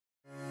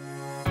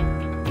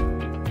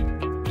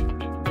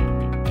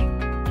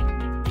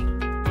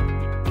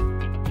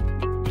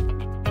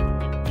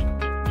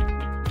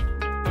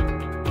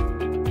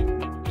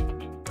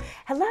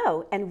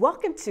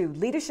welcome to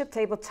Leadership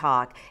Table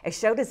Talk, a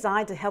show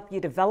designed to help you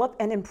develop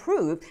and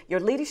improve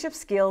your leadership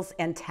skills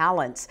and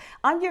talents.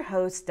 I'm your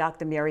host,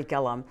 Dr. Mary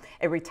Gillam,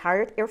 a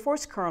retired Air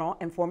Force colonel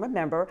and former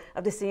member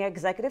of the Senior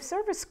Executive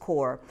Service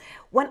Corps.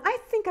 When I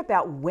think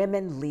about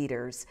women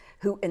leaders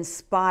who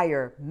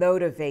inspire,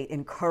 motivate,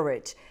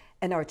 encourage,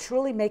 and are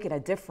truly making a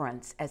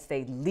difference as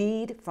they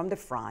lead from the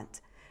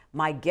front,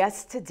 my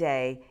guest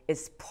today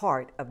is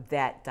part of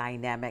that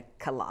dynamic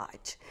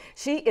collage.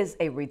 She is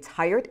a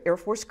retired Air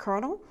Force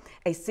colonel,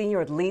 a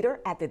senior leader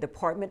at the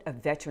Department of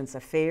Veterans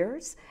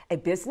Affairs, a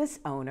business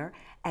owner,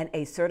 and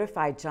a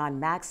certified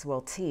John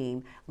Maxwell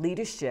team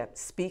leadership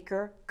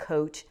speaker,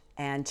 coach,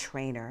 and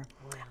trainer.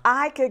 Wow.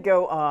 I could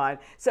go on.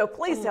 So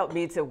please help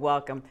me to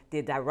welcome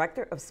the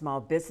Director of Small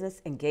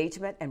Business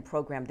Engagement and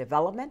Program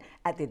Development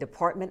at the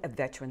Department of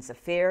Veterans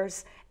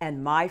Affairs,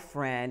 and my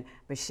friend,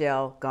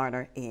 Michelle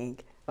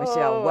Garner-Ince.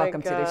 Michelle,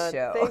 welcome to the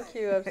show. Thank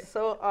you. I'm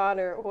so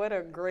honored. What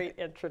a great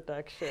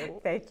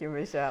introduction. Thank you,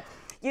 Michelle.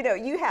 You know,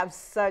 you have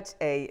such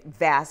a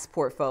vast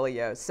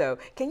portfolio. So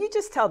can you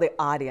just tell the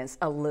audience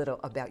a little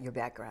about your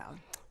background?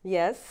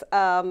 Yes,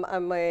 I'm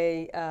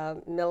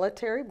a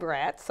military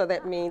brat, so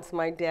that means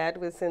my dad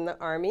was in the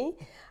Army.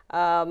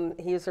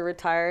 He was a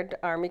retired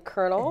Army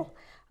colonel.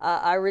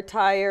 I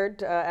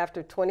retired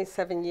after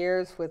 27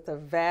 years with a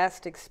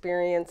vast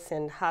experience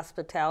in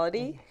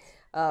hospitality,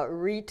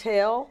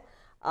 retail,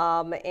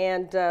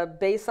 and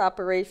base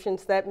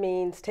operations. That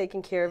means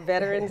taking care of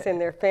veterans and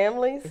their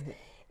families,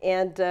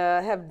 and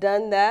have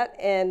done that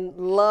and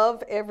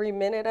love every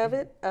minute of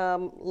it.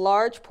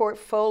 Large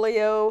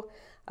portfolio.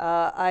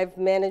 I've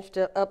managed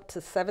up to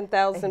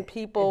 7,000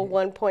 people,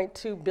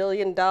 $1.2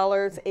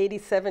 billion,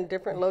 87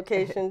 different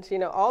locations, you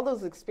know, all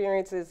those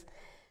experiences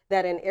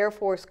that an Air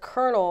Force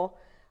colonel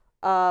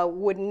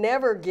would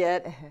never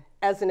get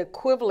as an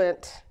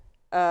equivalent,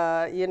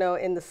 you know,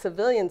 in the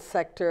civilian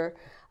sector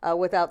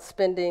without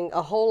spending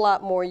a whole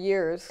lot more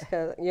years,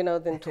 you know,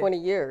 than 20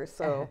 years.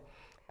 So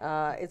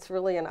it's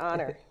really an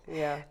honor.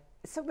 Yeah.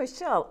 So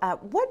Michelle,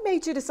 what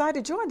made you decide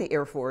to join the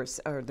Air Force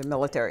or the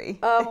military?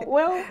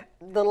 Well,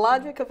 the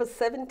logic of a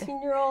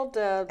 17-year-old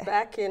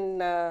back in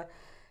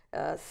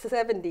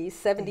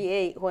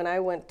 78, when I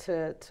went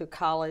to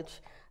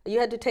college, you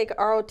had to take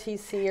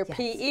ROTC or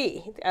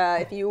PE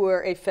if you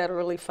were a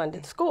federally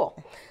funded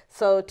school.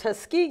 So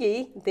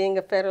Tuskegee, being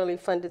a federally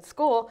funded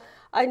school,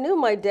 I knew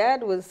my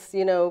dad was,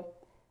 you know,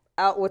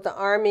 out with the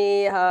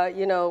Army,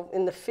 you know,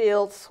 in the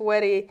field,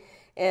 sweaty.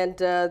 And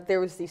there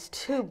was these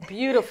two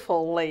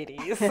beautiful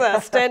ladies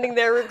standing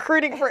there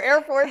recruiting for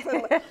Air Force,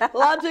 and the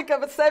logic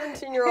of a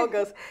 17-year-old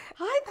goes,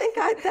 I think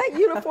that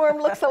uniform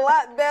looks a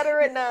lot better,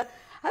 and I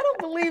don't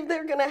believe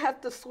they're going to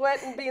have to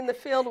sweat and be in the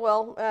field.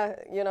 Well,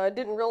 you know, I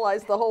didn't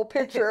realize the whole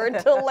picture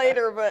until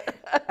later, but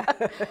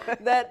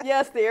that,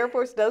 yes, the Air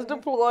Force does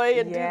deploy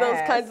and do those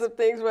kinds of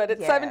things, but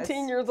at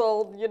 17 years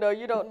old, you know,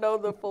 you don't know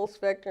the full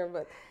spectrum,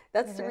 but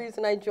that's the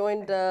reason I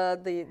joined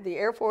the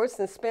Air Force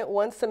and spent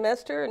one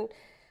semester, and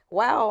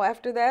wow,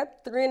 after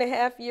that,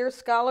 3.5-year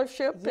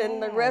scholarship,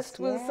 and the rest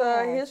was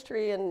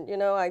history. And, you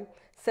know, I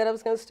said I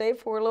was going to stay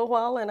for a little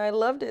while, and I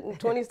loved it. And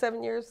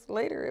 27 years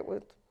later, it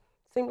would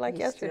seem like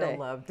yesterday. Still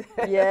loved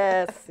it.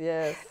 Yes,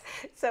 yes.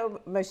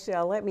 So,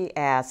 Michelle, let me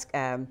ask,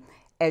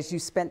 as you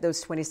spent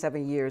those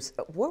 27 years,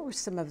 what were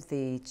some of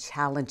the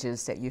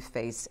challenges that you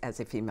faced as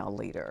a female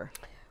leader?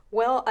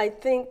 Well, I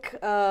think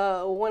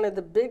one of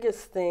the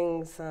biggest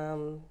things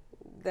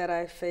that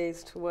I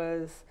faced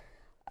was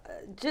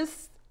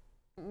just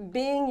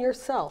being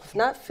yourself,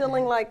 not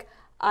feeling like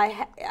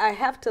I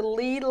have to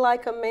lead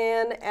like a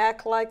man,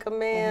 act like a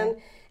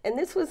man. And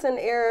this was an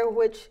era in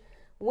which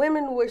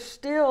women were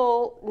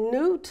still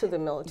new to the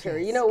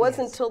military. You know, it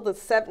wasn't until the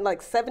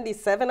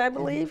 77, I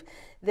believe,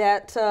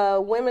 that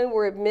women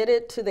were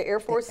admitted to the Air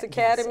Force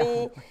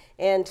Academy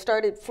and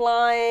started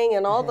flying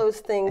and all those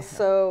things.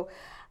 So,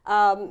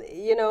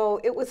 you know,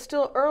 it was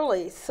still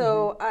early.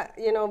 So,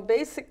 you know,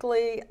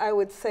 basically, I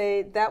would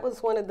say that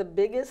was one of the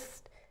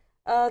biggest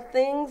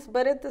things,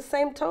 but at the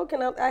same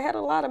token, I had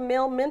a lot of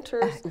male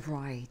mentors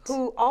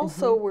who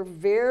also were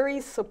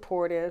very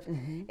supportive.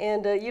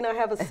 And, you know, I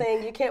have a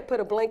saying, you can't put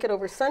a blanket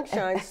over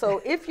sunshine.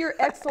 So if your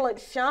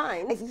excellence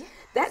shines,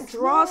 that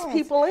draws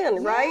people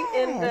in, right?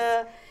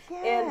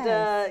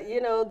 And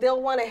you know,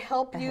 they'll want to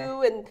help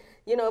you. And,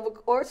 you know, of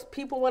course,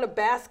 people want to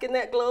bask in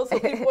that glow. So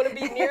people want to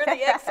be near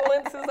the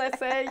excellence, as I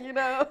say, you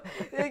know.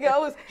 They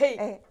go,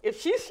 hey, if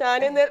she's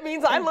shining, that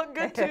means I look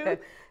good too.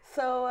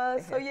 So,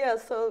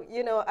 so,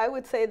 you know, I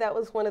would say that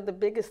was one of the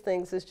biggest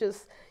things, is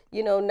just,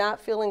 you know,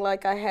 not feeling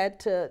like I had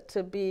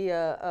to be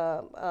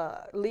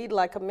lead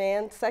like a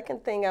man.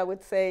 Second thing I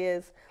would say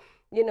is,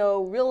 you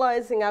know,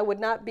 realizing I would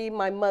not be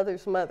my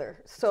mother's mother.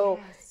 So,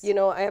 you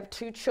know, I have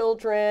 2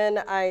 children.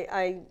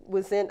 I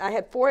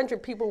had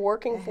 400 people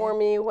working for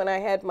me when I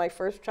had my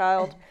first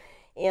child.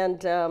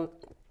 And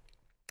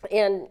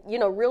you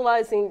know,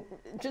 realizing,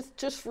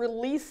 just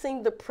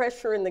releasing the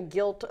pressure and the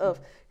guilt of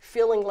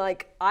feeling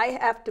like I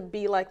have to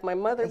be like my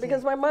mother,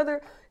 because my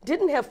mother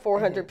didn't have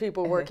 400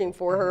 people working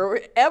for her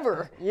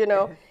ever, you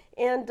know.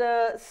 And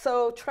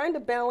so trying to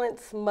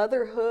balance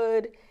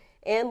motherhood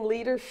and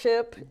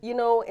leadership, you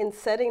know, and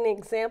setting an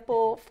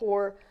example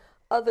for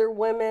other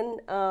women.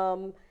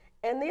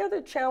 And the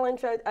other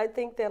challenge I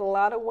think that a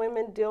lot of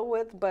women deal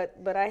with,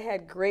 but I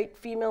had great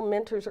female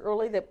mentors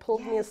early that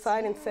pulled me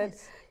aside and said,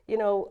 you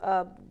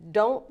know,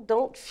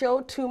 don't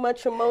show too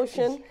much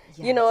emotion.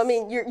 You know, I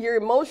mean, you're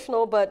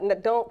emotional, but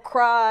don't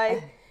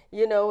cry.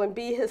 You know, and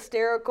be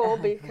hysterical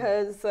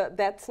because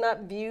that's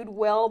not viewed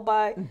well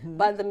by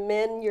the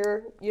men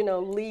you're, you know,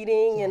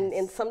 leading,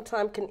 and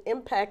sometimes can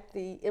impact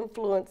the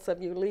influence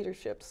of your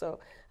leadership. So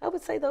I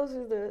would say those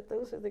are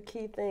the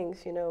key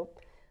things, you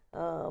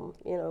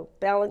know,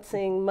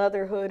 balancing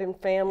motherhood and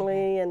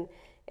family, and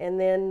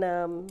then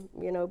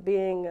you know,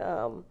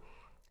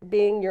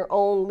 being your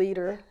own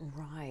leader.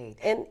 Right.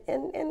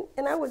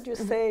 And I would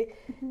just say,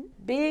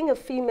 being a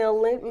female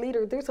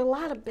leader, there's a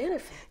lot of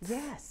benefits.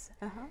 Yes.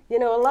 You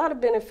know, a lot of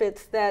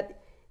benefits that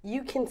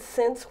you can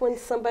sense when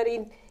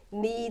somebody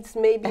needs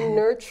maybe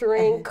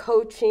nurturing,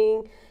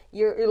 coaching.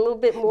 You're a little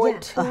bit more in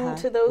tune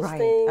to those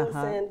things.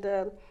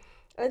 And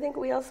I think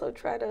we also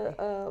try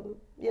to,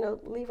 you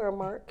know, leave our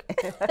mark.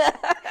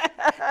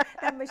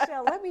 Now,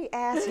 Michelle, let me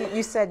ask you,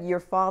 you said your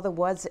father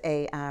was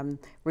a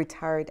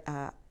retired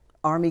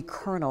Army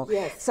colonel.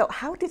 Yes. So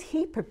how did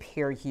he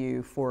prepare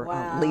you for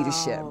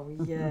leadership?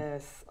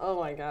 Yes. Oh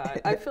my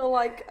God. I feel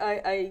like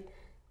I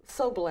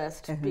so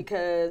blessed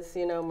because,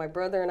 you know, my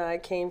brother and I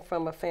came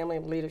from a family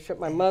of leadership.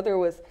 My mother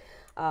was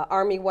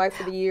Army Wife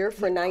of the Year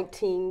for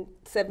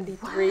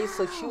 1973,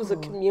 so she was a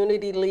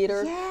community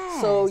leader.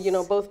 So, you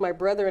know, both my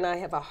brother and I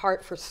have a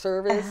heart for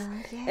service.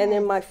 And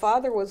then my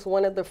father was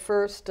one of the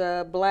first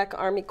Black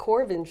Army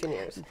Corps of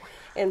Engineers.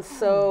 And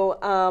so,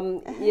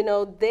 you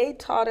know, they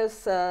taught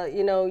us,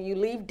 you know, you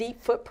leave deep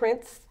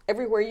footprints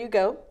everywhere you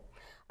go.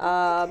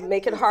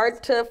 Make it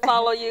hard to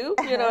follow you,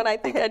 you know, and I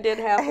think I did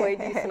halfway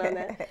decent on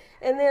that.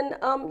 And then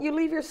you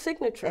leave your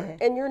signature,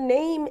 and your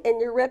name and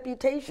your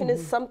reputation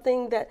is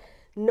something that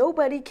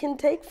nobody can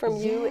take from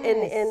you.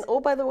 And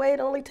oh, by the way, it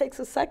only takes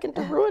a second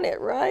to ruin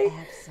it, right?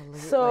 Absolutely.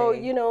 So,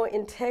 you know,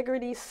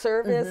 integrity,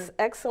 service,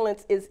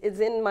 excellence is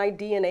in my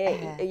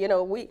DNA. You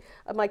know,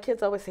 my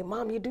kids always say,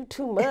 Mom, you do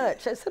too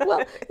much. I said,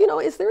 well, you know,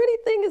 is there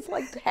anything? It's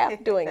like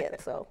half doing it.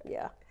 So,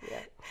 yeah.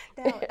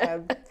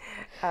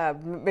 Now,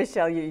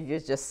 Michelle, you're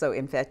just so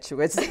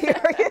impetuous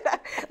here.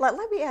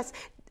 Let me ask,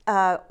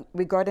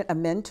 regarding a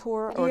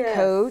mentor or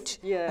coach,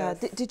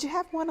 did you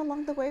have one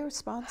along the way, or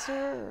sponsor?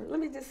 Or? Let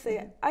me just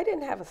say, I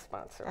didn't have a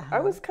sponsor. I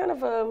was kind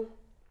of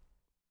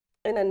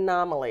an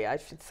anomaly, I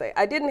should say.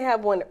 I didn't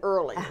have one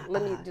early.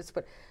 Let me just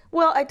put,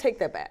 well, I take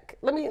that back.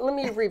 Let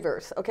me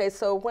reverse. Okay,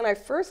 so when I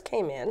first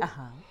came in,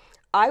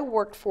 I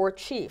worked for a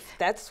chief.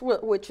 That's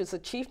which is a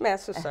chief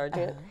master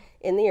sergeant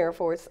in the Air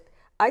Force.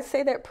 I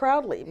say that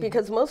proudly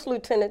because most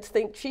lieutenants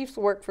think chiefs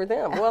work for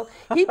them. Well,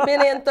 he'd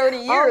been in 30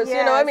 years, you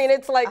know, I mean,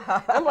 it's like,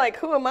 I'm like,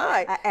 who am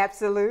I?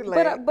 Absolutely.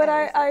 But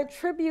I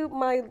attribute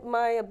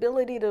my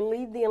ability to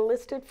lead the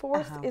enlisted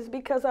force is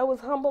because I was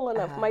humble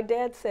enough. My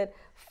dad said,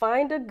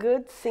 find a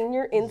good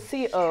senior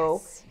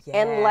NCO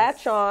and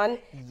latch on,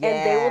 and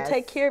they will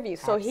take care of you.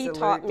 So he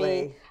taught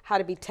me how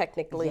to be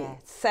technically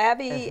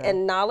savvy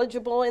and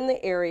knowledgeable in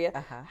the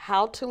area,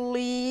 how to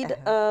lead,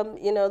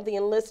 you know, the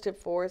enlisted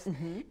force,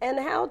 and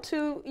how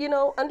to, you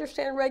know,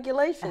 understand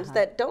regulations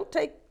that don't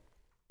take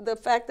the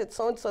fact that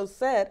so-and-so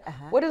said,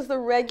 what does the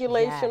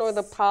regulation or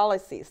the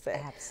policy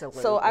say?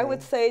 Absolutely. So I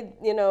would say,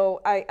 you know,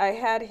 I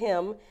had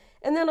him.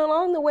 And then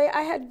along the way,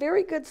 I had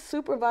very good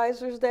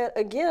supervisors that,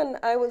 again,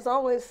 I was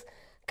always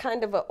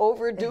kind of an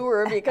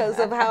overdoer because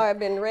of how I've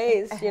been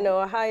raised, you know,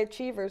 a high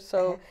achiever.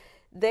 So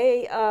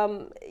they,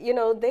 you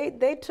know,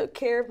 they took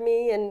care of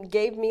me and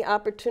gave me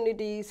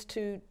opportunities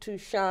to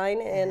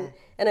shine, and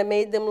I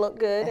made them look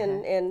good,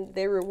 and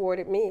they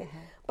rewarded me.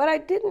 But I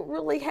didn't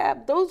really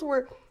have, those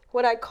were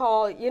what I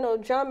call, you know,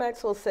 John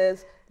Maxwell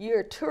says,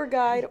 you're a tour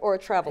guide or a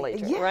travel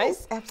agent, right?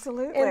 Yes,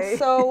 absolutely. And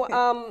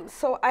so,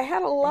 so I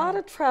had a lot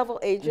of travel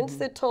agents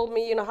that told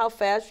me, you know, how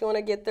fast you want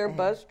to get there,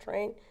 bus,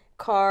 train,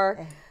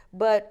 car.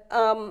 But,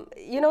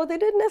 you know, they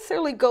didn't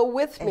necessarily go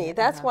with me.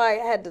 That's why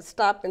I had to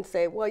stop and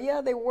say, well,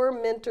 yeah, they were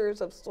mentors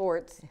of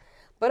sorts.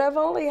 But I've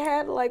only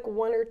had like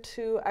one or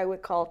two I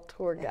would call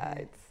tour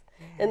guides.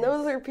 And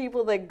those are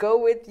people that go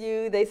with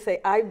you. They say,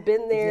 I've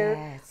been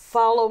there,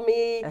 follow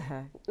me,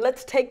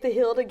 let's take the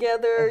hill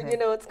together. You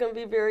know, it's going to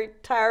be very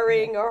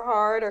tiring or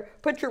hard, or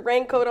put your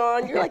raincoat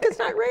on. You're like, it's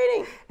not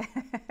raining.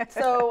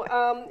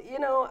 So, you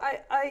know,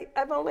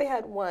 I've only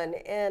had one,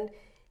 and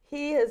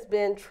he has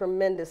been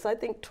tremendous. I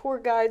think tour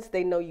guides,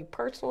 they know you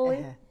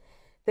personally.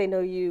 They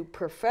know you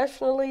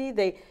professionally.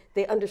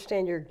 They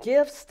understand your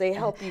gifts. They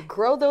help you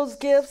grow those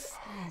gifts.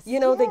 You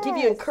know, they give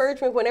you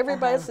encouragement when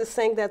everybody else is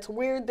saying that's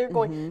weird. They're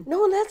going,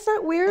 no, that's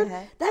not weird.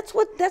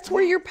 That's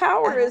where your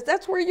power is.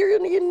 That's where you're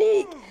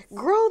unique.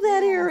 Grow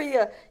that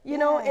area. You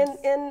know,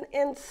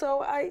 and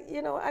so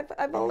you know,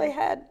 I've only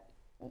had,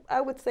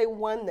 I would say,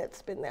 one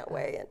that's been that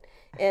way,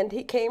 and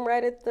he came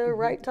right at the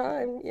right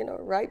time. You know,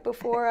 right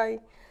before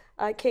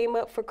I came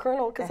up for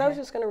colonel, because I was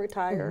just going to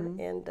retire,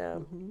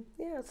 and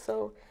yeah,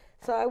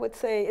 So I would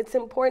say it's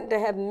important to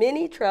have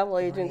many travel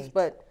agents, Right.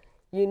 but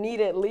you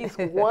need at least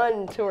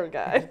one tour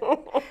guide.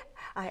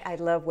 I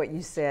love what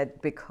you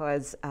said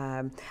because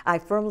I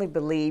firmly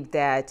believe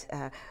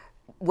that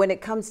when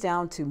it comes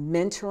down to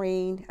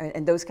mentoring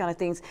and those kind of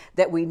things,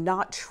 that we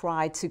not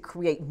try to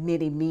create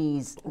mini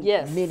me's of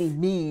Yes.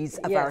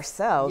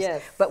 ourselves,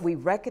 Yes. but we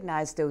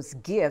recognize those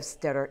gifts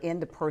that are in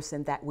the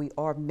person that we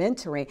are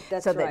mentoring,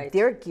 That's so that right.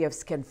 their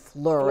gifts can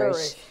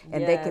flourish, Flourish,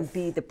 and they can yes.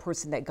 be the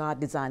person that God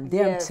designed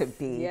them Yes, to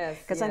be. yes,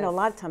 Because I know a yes.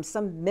 lot of times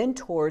some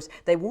mentors,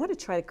 they want to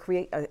try to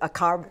create a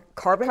carbon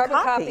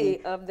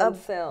copy of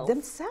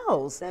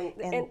themselves.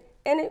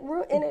 And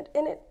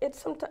it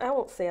sometimes, I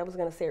won't say, I was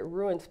going to say it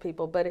ruins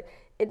people, but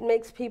it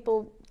makes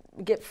people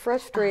get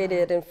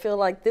frustrated and feel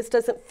like this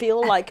doesn't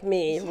feel like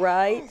me,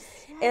 right?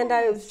 And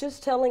I was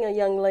just telling a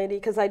young lady,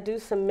 because I do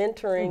some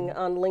mentoring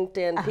on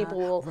LinkedIn,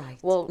 people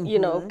will you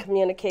know,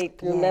 communicate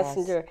through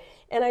Messenger.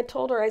 And I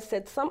told her, I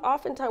said,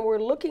 oftentimes we're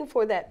looking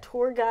for that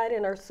tour guide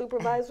and our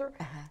supervisor,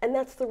 and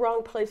that's the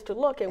wrong place to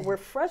look. And we're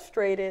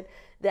frustrated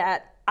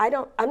that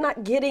I'm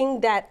not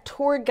getting that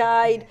tour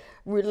guide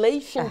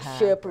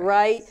relationship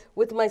right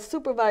with my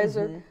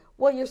supervisor.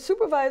 Well, your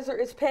supervisor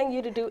is paying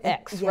you to do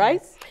X,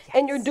 right?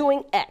 And you're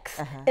doing X.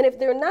 And if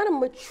they're not a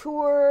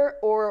mature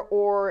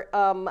or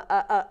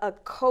a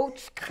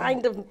coach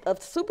kind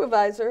of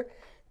supervisor,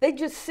 they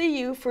just see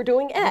you for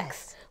doing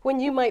X. When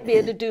you might be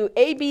able to do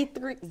A, B,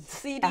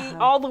 C, D,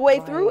 all the way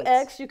through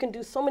X. You can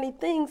do so many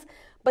things,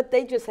 but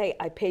they just say,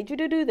 I paid you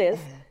to do this,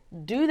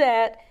 do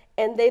that,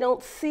 and they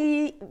don't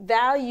see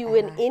value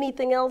in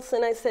anything else.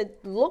 And I said,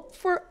 look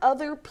for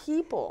other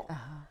people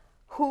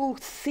who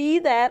see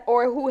that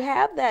or who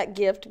have that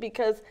gift,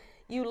 because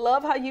you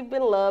love how you've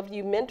been loved,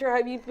 you mentor how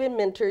you've been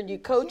mentored, you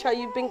coach how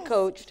you've been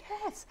coached.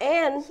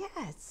 And,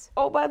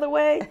 oh, by the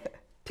way,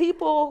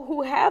 people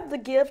who have the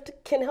gift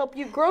can help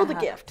you grow the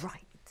gift.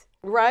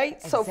 Right?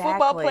 Exactly. So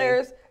football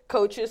players,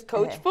 coaches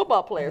coach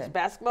football players,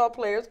 basketball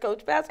players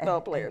coach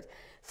basketball players.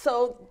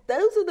 So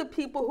those are the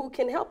people who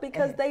can help,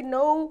 because they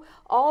know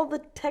all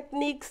the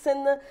techniques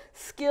and the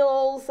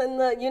skills and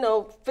the, you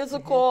know,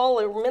 physical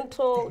or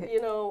mental,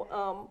 you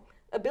know,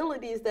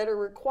 abilities that are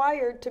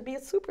required to be a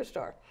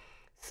superstar.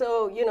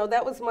 So, you know,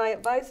 that was my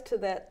advice to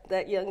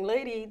that young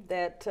lady,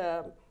 that,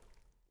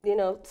 you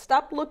know,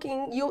 stop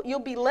looking. You'll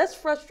be less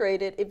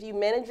frustrated if you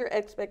manage your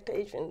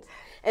expectations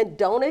and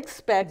don't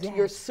expect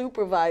your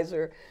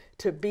supervisor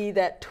to be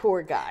that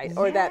tour guide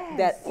or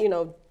that you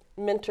know,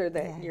 mentor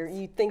that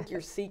you think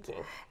you're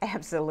seeking.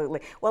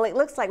 Absolutely. Well, it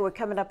looks like we're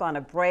coming up on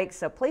a break,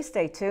 so please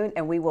stay tuned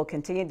and we will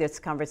continue this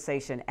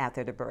conversation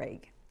after the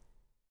break.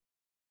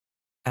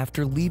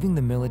 After leaving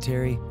the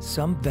military,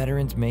 some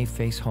veterans may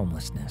face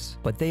homelessness,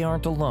 but they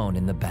aren't alone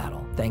in the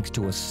battle. Thanks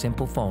to a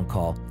simple phone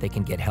call, they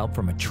can get help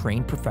from a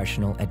trained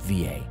professional at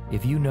VA.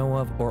 If you know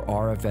of or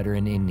are a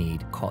veteran in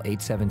need, call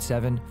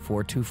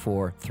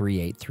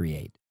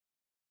 877-424-3838.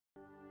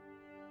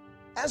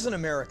 As an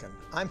American,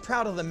 I'm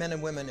proud of the men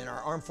and women in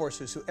our armed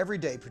forces who every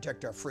day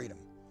protect our freedom.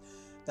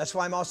 That's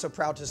why I'm also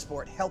proud to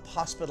support Help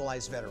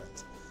Hospitalized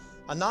Veterans,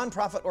 a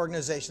nonprofit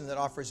organization that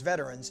offers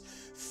veterans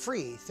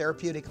free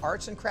therapeutic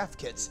arts and craft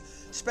kits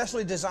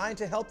specially designed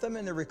to help them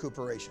in their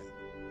recuperation.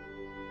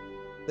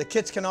 The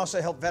kits can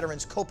also help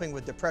veterans coping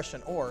with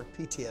depression or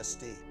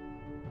PTSD.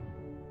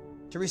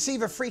 To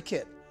receive a free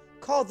kit,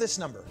 call this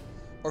number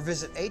or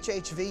visit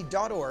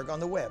hhv.org on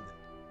the web.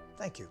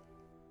 Thank you.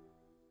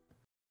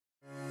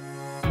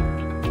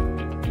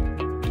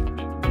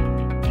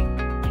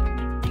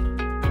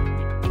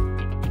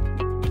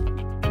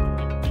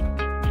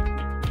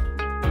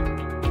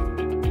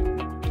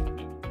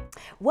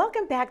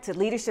 Welcome back to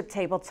Leadership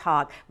Table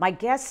Talk. My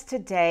guest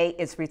today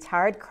is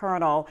retired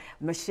Colonel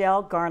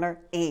Michelle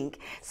Garner-Ince.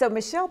 So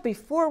Michelle,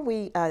 before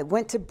we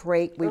went to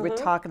break, we were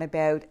talking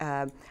about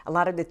a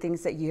lot of the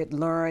things that you had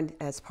learned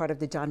as part of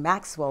the John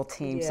Maxwell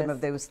team, some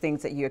of those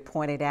things that you had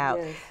pointed out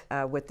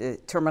with the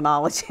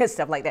terminology and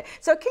stuff like that.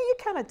 So can you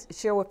kind of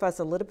share with us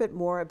a little bit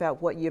more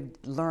about what you've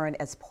learned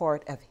as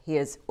part of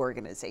his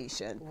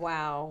organization?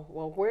 Wow.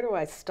 Well, where do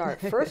I start?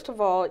 First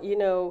of all, you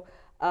know,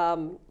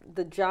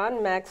 the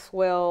John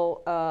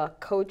Maxwell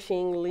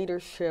coaching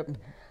leadership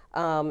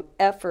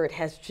effort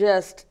has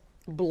just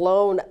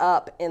blown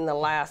up in the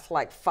last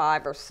like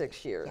 5 or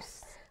 6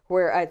 years,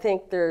 where I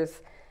think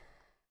there's,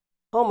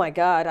 oh my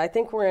God, I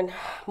think we're in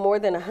more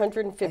than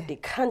 150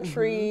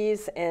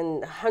 countries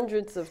and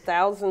hundreds of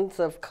thousands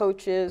of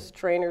coaches,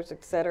 trainers,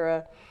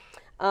 etc.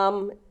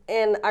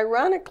 And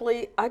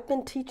ironically, I've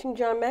been teaching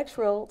John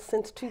Maxwell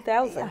since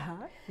 2000.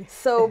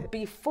 So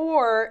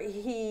before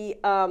he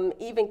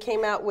even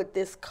came out with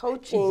this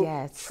coaching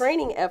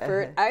training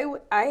effort,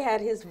 I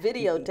had his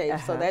videotape,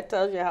 so that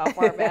tells you how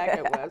far back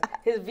it was,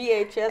 his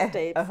VHS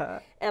tapes.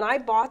 And I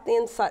bought the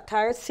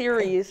entire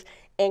series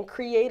and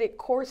created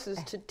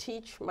courses to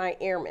teach my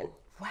airmen.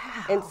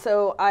 Wow. And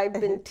so I've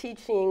been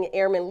teaching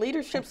Airman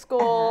Leadership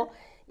School,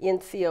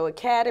 NCO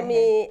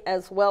Academy,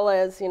 as well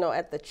as, you know,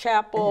 at the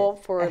chapel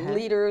for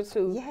leaders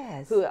who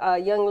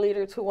young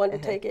leaders who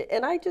wanted to take it.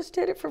 And I just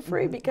did it for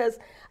free because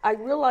I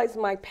realized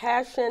my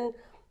passion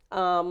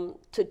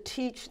to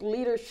teach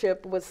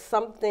leadership was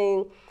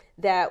something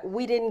that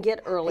we didn't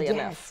get early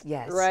enough,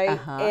 right?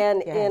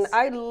 And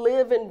I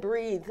live and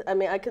breathe. I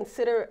mean, I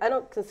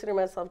don't consider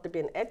myself to be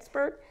an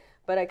expert,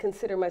 but I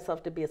consider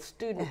myself to be a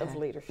student of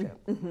leadership.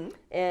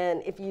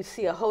 And if you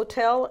see a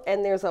hotel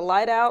and there's a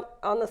light out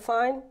on the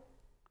sign,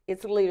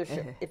 it's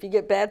leadership. If you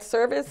get bad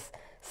service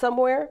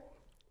somewhere,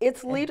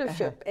 it's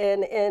leadership.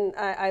 And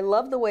I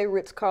love the way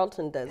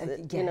Ritz-Carlton does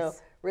it. You know,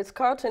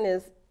 Ritz-Carlton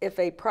is, if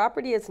a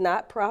property is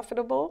not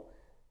profitable,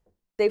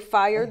 they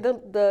fire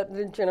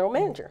the general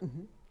manager.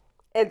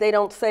 And they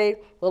don't say,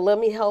 well, let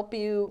me help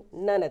you,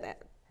 none of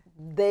that.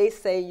 They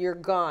say you're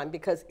gone,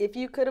 because if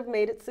you could have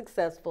made it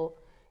successful,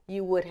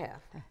 you would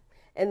have.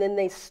 And then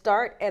they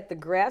start at the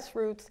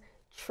grassroots,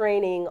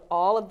 training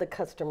all of the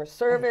customer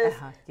service,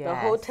 the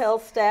hotel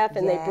staff,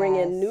 and they bring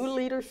in new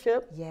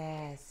leadership.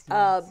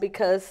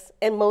 Because,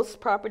 and most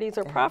properties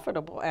are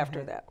profitable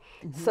after that.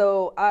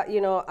 So,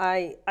 you know,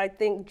 I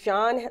think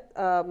John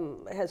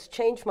has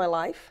changed my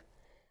life.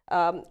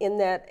 In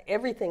that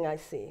everything I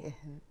see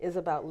is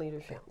about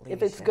leadership.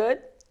 If it's good,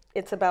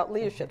 it's about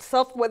leadership.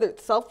 Whether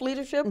it's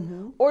self-leadership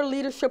or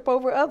leadership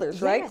over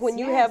others, right? When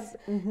you have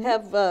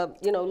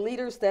you know,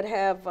 leaders that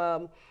have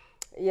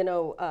you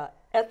know,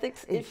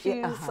 ethics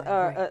issues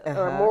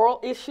or moral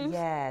issues,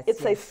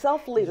 it's a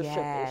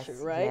self-leadership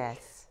issue, right?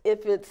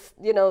 If it's,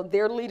 you know,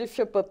 their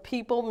leadership of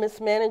people,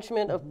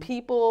 mismanagement of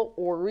people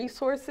or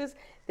resources,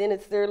 then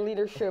it's their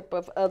leadership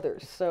of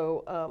others.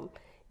 So,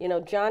 you know,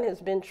 John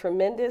has been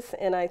tremendous,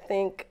 and I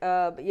think,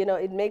 you know,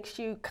 it makes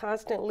you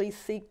constantly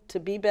seek to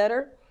be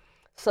better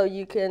so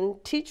you can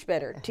teach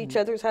better, teach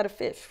others how to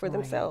fish for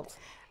themselves.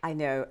 I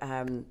know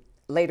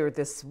later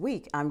this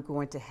week, I'm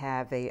going to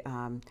have a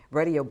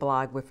radio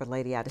blog with a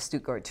lady out of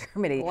Stuttgart,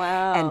 Germany.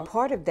 And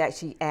part of that,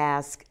 she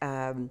asked,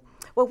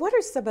 well, what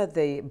are some of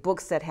the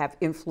books that have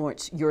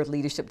influenced your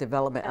leadership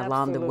development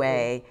along the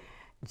way?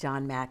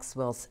 John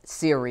Maxwell's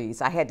series.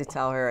 I had to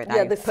tell her, and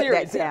I put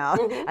that down.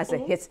 I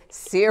said, his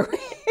series.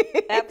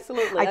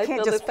 Absolutely. I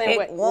can't just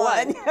pick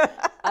one.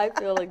 I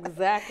feel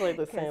exactly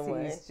the same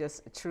way. He's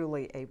just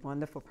truly a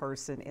wonderful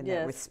person in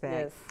that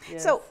respect.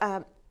 So,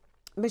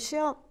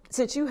 Michelle,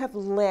 since you have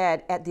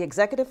led at the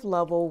executive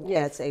level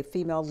as a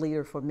female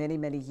leader for many,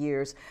 many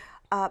years,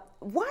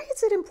 why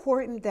is it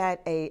important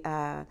that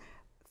a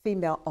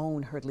female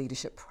own her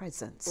leadership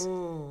presence?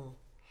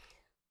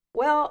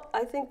 Well,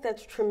 I think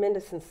that's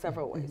tremendous in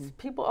several ways.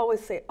 People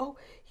always say, oh,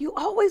 you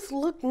always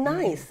look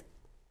nice.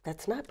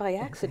 That's not by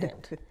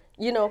accident.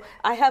 You know,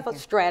 I have a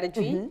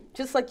strategy,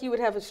 just like you would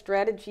have a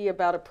strategy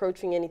about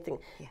approaching anything.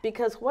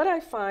 Because what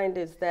I find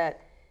is that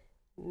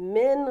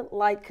men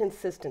like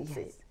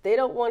consistency. They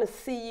don't want to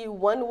see you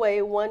one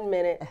way 1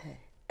 minute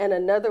and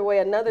another way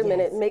another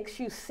minute. It makes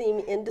you seem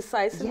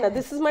indecisive. Now,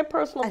 this is my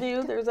personal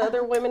view. There's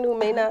other women who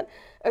may not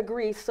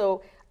agree.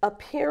 So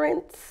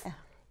appearance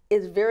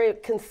is very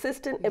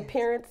consistent.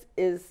 Appearance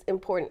is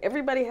important.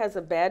 Everybody has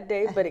a bad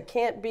day, but it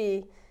can't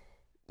be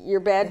your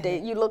bad day.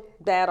 You look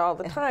bad all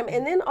the time.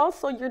 And then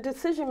also your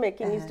decision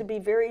making needs to be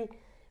very,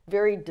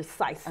 very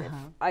decisive,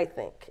 I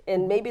think.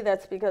 And maybe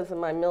that's because of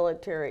my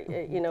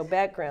military, you know,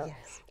 background.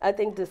 I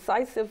think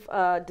decisive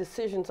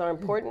decisions are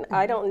important.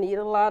 I don't need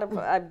a lot of,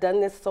 I've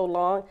done this so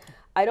long,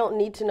 I don't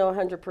need to know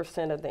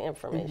 100% of the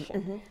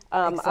information.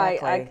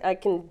 I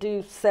can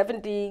do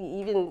 70,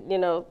 even, you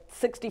know,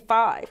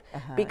 65,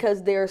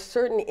 because there are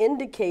certain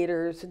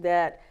indicators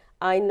that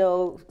I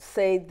know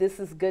say this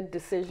is good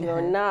decision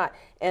or not.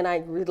 And I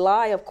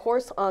rely, of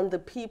course, on the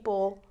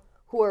people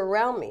who are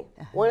around me.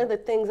 One of the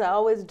things I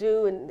always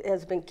do and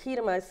has been key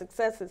to my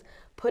success is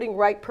putting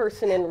right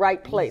person in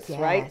right place,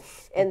 right?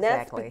 And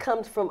that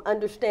comes from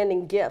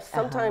understanding gifts.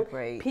 Sometimes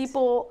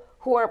people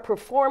who aren't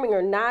performing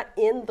are not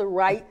in the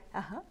right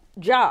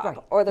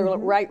job or the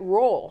right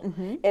role.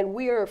 And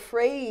we are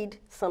afraid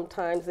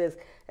sometimes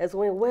as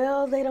women,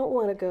 well, they don't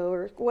want to go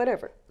or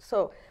whatever.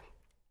 So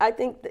I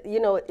think that, you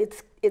know,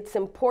 it's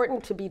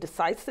important to be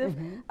decisive.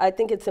 I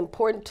think it's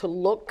important to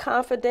look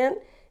confident,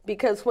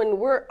 because when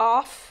we're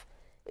off,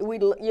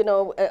 you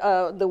know,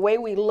 the way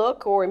we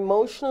look or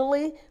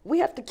emotionally, we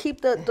have to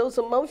keep those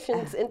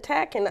emotions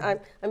intact. And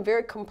I'm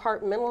very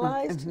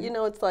compartmentalized. You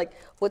know, it's like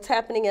what's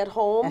happening at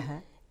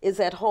home is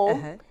at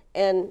home.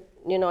 And,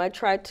 you know, I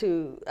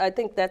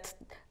think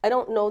I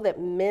don't know that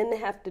men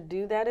have to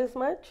do that as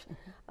much.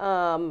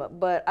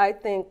 But I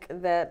think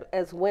that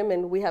as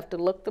women, we have to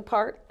look the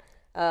part.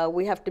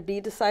 We have to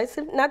be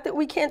decisive. Not that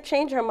we can't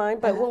change our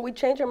mind, but when we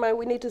change our mind,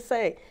 we need to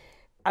say,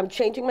 I'm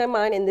changing my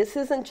mind, and this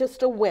isn't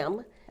just a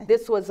whim.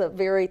 This was a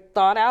very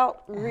thought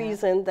out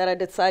reason that I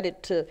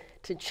decided to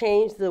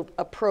change the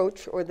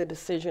approach or the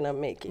decision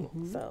I'm making.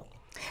 So,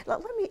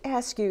 let me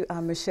ask you,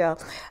 Michelle,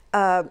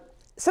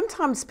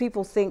 sometimes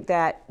people think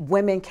that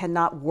women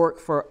cannot work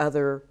for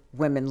other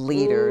women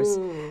leaders.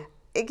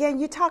 Again,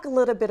 you talk a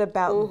little bit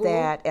about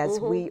that as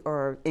we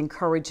are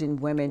encouraging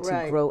women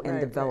to grow and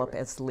develop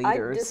as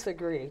leaders. I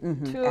disagree.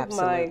 Two of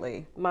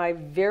my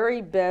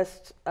very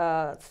best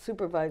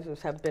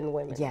supervisors have been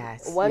women.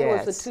 One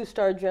was a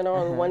 2-star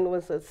general and one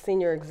was a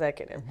senior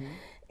executive.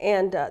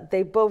 And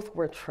they both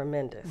were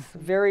tremendous,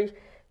 very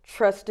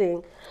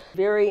trusting,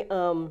 very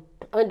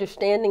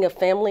understanding of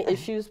family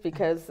issues,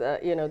 because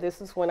you know,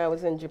 this is when I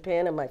was in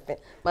Japan and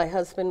my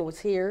husband was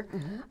here,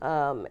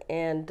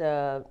 and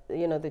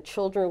you know, the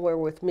children were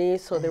with me,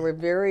 so they were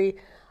very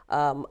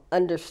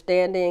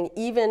understanding.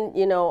 Even,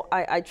 you know,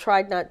 I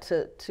tried not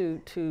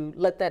to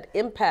let that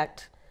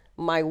impact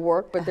my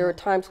work, but there were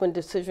times when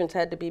decisions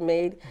had to be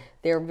made.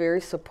 They were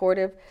very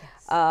supportive.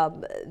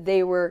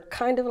 They were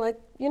kind of like,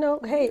 you know,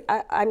 hey,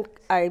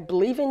 I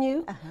believe in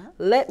you.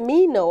 Let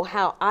me know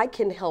how I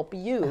can help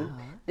you.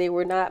 They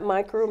were not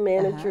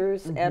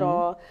micromanagers at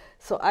all.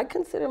 So I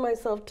consider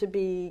myself to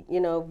be,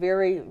 you know,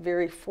 very,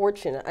 very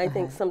fortunate. I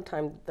think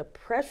sometimes the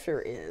pressure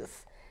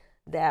is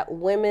that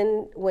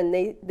women, when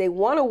they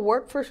want to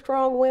work for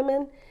strong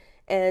women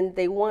and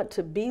they want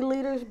to be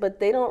leaders, but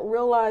they don't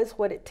realize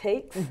what it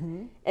takes.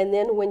 And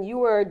then when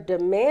you are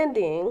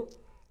demanding,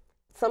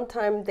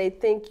 sometimes they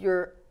think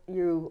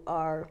you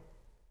are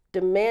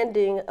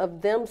demanding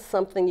of them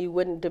something you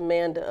wouldn't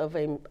demand of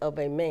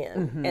a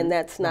man, and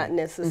that's not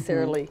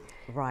necessarily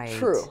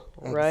true.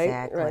 Right?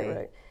 Exactly.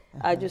 Right.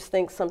 I just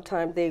think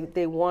sometimes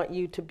they want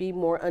you to be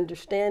more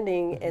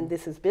understanding, and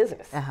this is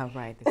business.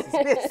 Right, this is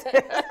business.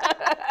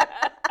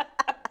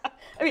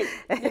 I mean,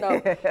 you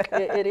know,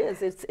 it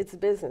is. It's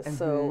business.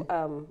 So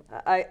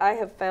I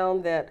have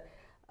found that,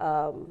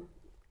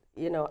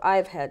 you know,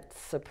 I've had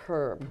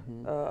superb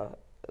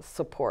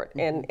support,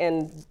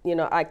 and you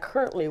know, I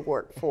currently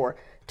work for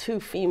 2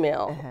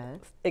 female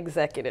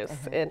executives,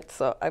 and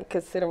so I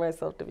consider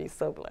myself to be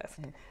so blessed.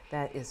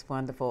 That is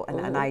wonderful,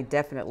 and I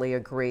definitely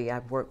agree.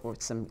 I've worked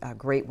with some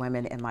great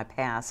women in my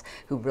past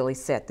who really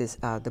set this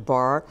the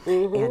bar,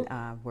 and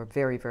were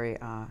very, very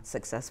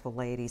successful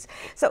ladies.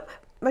 So,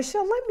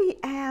 Michelle, let me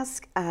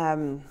ask,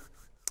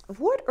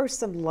 what are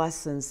some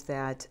lessons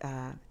that,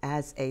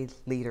 as a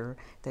leader,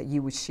 that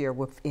you would share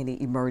with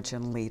any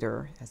emerging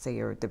leader as they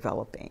are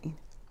developing?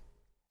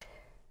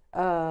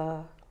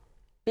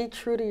 Be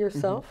true to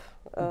yourself,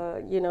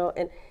 you know,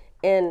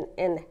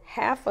 and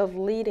half of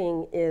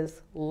leading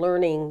is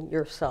learning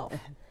yourself,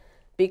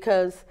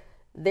 because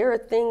there are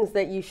things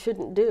that you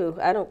shouldn't do.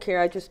 I don't care.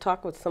 I just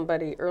talked with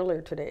somebody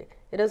earlier today.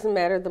 It doesn't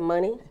matter the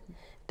money,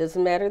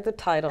 doesn't matter the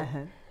title,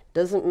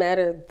 doesn't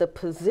matter the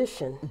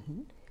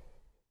position.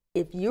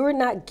 If you're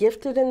not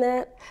gifted in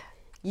that,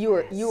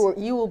 you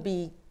will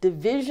be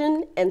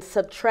division and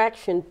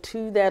subtraction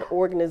to that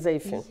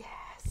organization.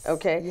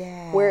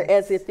 Okay.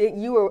 Whereas if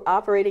you are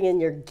operating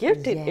in your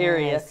gifted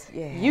area,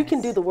 you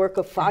can do the work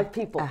of 5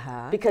 people,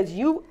 because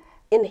you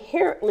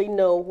inherently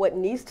know what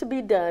needs to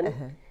be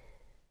done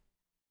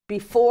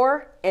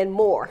before and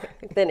more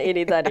than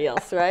anybody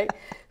else, right?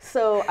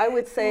 So I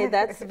would say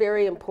that's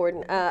very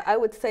important. I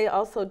would say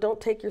also, don't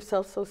take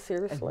yourself so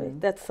seriously.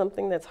 That's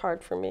something that's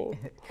hard for me,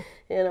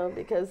 you know,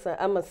 because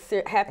I'm a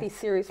happy,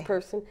 serious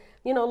person.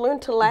 You know, learn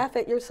to laugh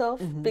at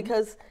yourself,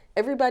 because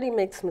everybody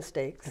makes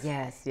mistakes.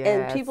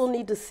 And people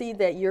need to see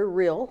that you're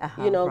real,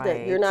 you know,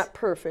 that you're not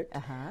perfect.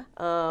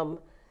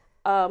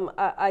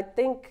 I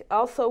think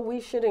also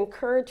we should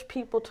encourage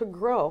people to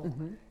grow.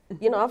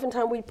 You know,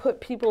 oftentimes we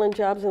put people in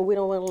jobs and we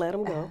don't want to let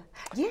them go.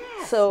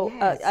 So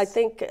I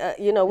think,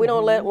 you know, we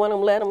don't want to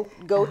let them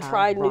go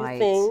try new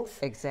things.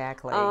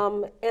 Exactly.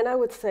 And I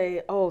would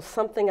say,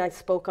 something I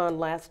spoke on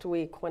last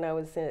week when I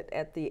was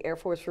at the Air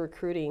Force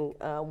Recruiting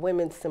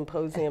Women's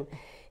Symposium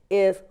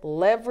is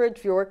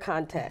leverage your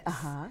contacts.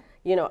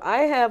 You know, I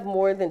have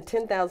more than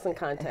 10,000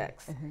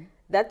 contacts.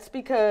 That's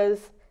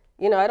because,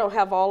 you know, I don't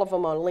have all of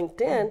them on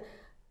LinkedIn,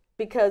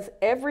 because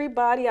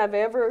everybody I've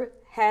ever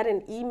had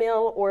an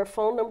email or a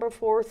phone number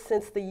for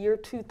since the year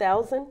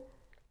 2000,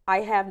 I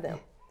have them.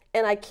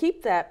 And I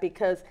keep that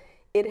because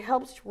it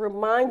helps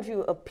remind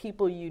you of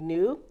people you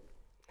knew.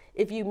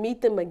 If you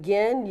meet them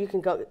again, you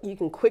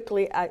can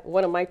quickly,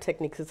 one of my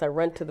techniques is I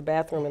run to the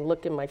bathroom and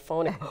look in my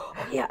phone and, oh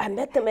yeah, I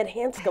met them at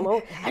Hanscom.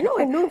 Oh, I know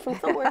I knew them from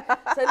somewhere.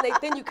 So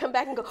then you come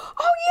back and go,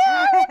 oh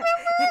yeah, I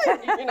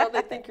remember. You know,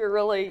 they think you're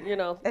really, you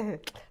know,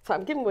 so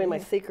I'm giving away my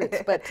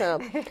secrets. But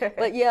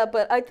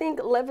I think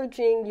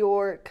leveraging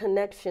your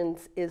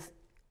connections is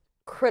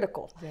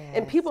critical.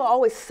 And people are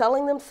always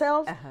selling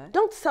themselves.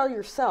 Don't sell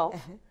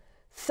yourself.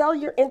 Sell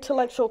your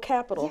intellectual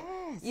capital.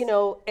 You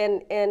know,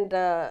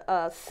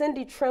 and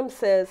Cindy Trim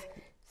says,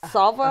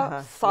 solve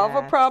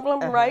a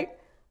problem, right?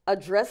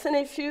 Address an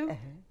issue,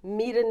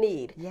 meet a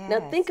need.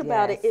 Now think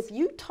about it. If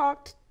you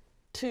talked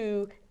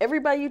to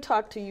everybody you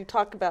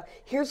talk about,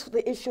 here's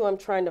the issue I'm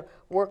trying to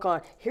work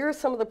on. Here are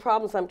some of the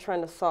problems I'm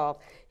trying to solve.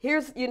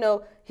 Here's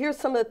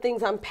some of the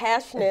things I'm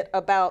passionate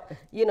about,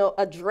 you know,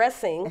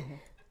 addressing.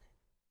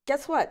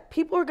 Guess what?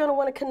 People are going to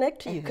want to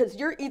connect to you because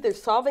you're either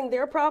solving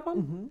their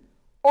problem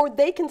or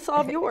they can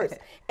solve yours.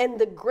 And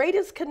the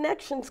greatest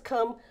connections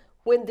come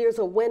when there's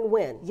a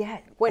win-win.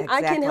 When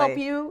I can help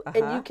you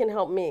and you can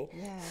help me.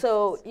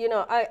 So, you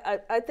know,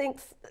 I think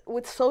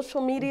with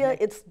social media,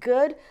 it's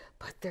good,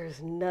 but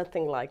there's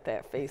nothing like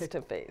that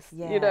face-to-face.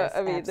 You know,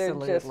 I mean,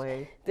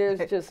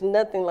 there's just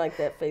nothing like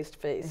that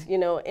face-to-face, you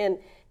know. And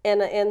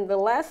the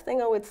last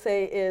thing I would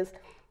say is,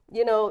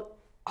 you know,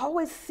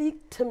 always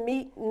seek to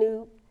meet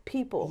new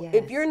people. Yes.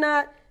 If you're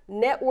not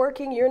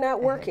networking, you're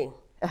not working.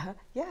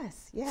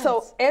 Yes, yes.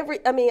 So I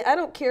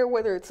don't care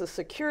whether it's a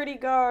security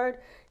guard,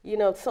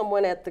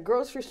 someone at the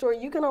grocery store,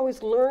 you can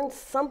always learn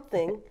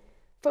something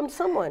from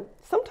someone.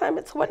 Sometimes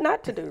it's what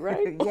not to do,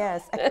 right?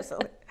 Yes,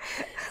 absolutely.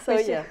 So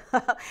yeah.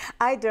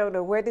 I don't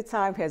know where the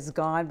time has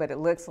gone, but it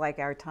looks like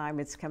our time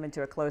is coming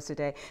to a close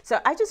today. So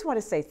I just want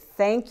to say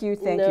thank you,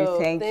 thank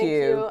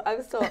you.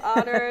 I'm so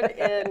honored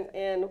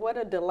and what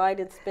a delight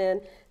it's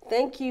been.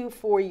 Thank you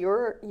for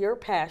your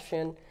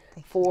passion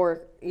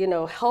for,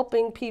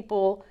 helping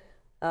people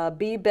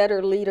be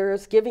better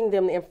leaders, giving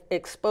them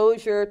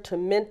exposure to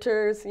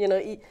mentors.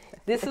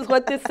 This is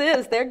what this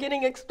is. They're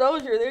getting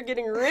exposure. They're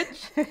getting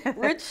rich,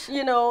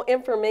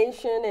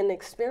 information and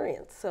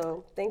experience.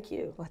 So thank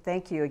you. Well,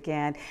 thank you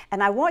again.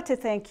 And I want to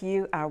thank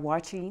you, our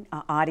watching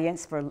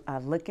audience, for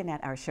looking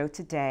at our show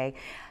today.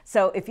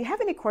 So if you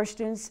have any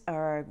questions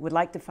or would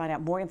like to find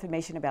out more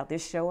information about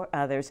this show or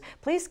others,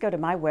 please go to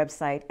my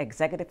website,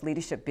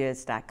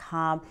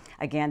 executiveleadershipbiz.com.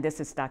 Again, this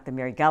is Dr.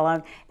 Mary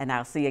Gillam, and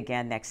I'll see you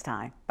again next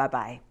time.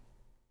 Bye-bye.